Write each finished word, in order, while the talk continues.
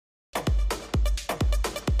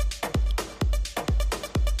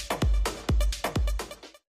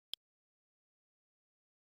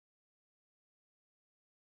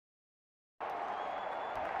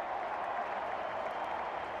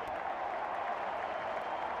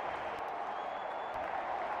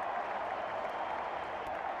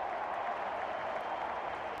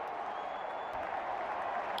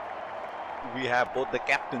we have both the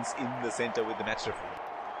captains in the center with the match referee.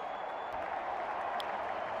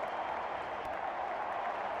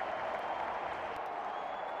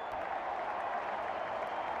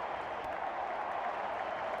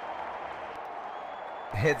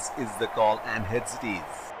 Heads is the call, and heads it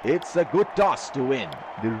is. It's a good toss to win.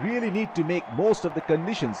 They really need to make most of the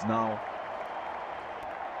conditions now.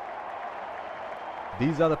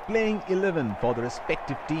 These are the playing 11 for the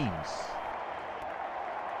respective teams.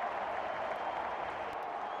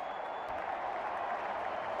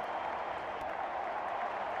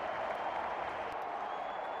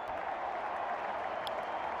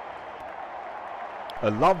 A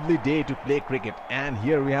lovely day to play cricket, and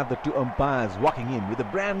here we have the two umpires walking in with a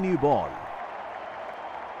brand new ball.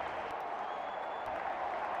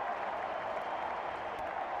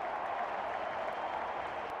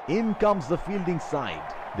 In comes the fielding side.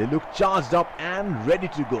 They look charged up and ready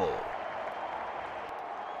to go.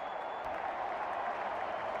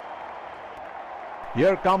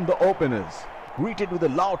 Here come the openers, greeted with a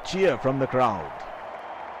loud cheer from the crowd.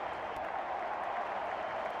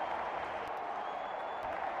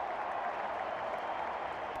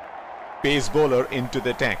 Pace bowler into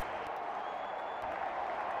the attack.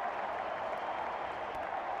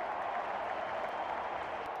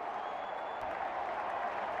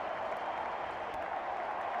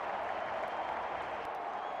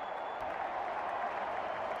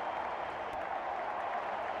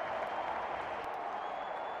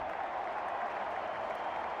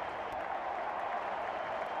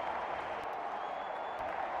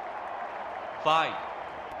 Five,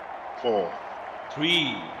 4,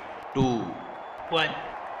 3, 2, 1.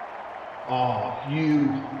 are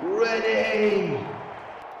you ready?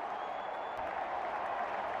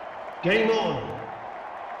 Game on!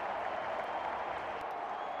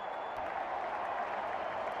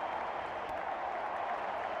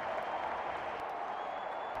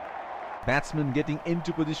 Batsman getting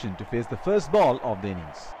into position to face the first ball of the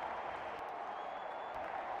innings.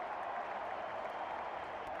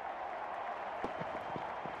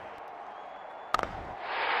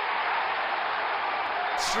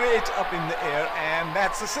 Straight up in the air, and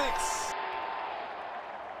that's a 6.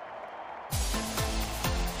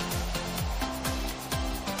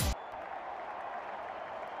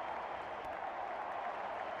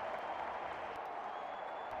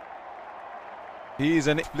 He is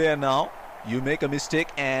an player now. You make a mistake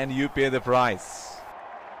and you pay the price.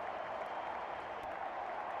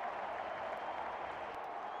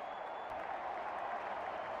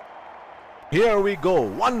 Here we go.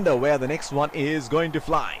 Wonder where the next one is going to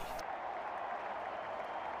fly.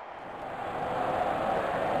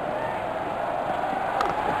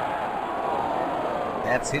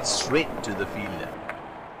 That's hit straight to the fielder.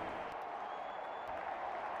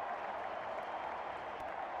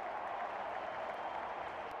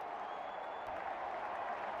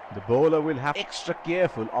 The bowler will have extra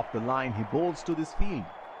careful of the line he bowls to this field.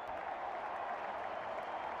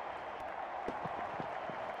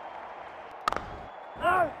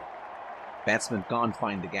 Batsman can't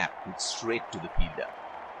find the gap. It's straight to the fielder.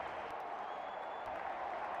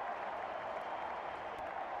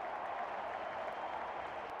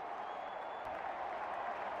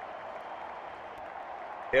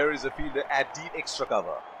 Here is a fielder at deep extra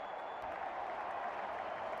cover.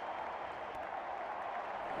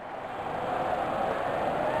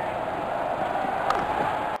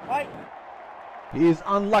 He is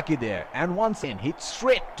unlucky there, and once again hit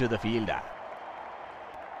straight to the fielder.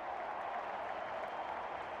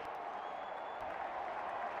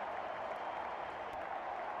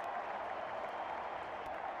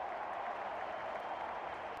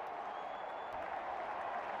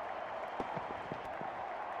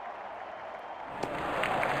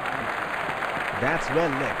 That's well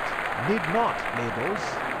left. Need not play those.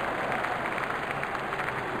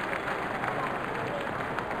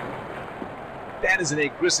 That is an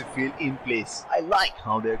aggressive field in place. I like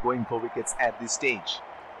how they're going for wickets at this stage.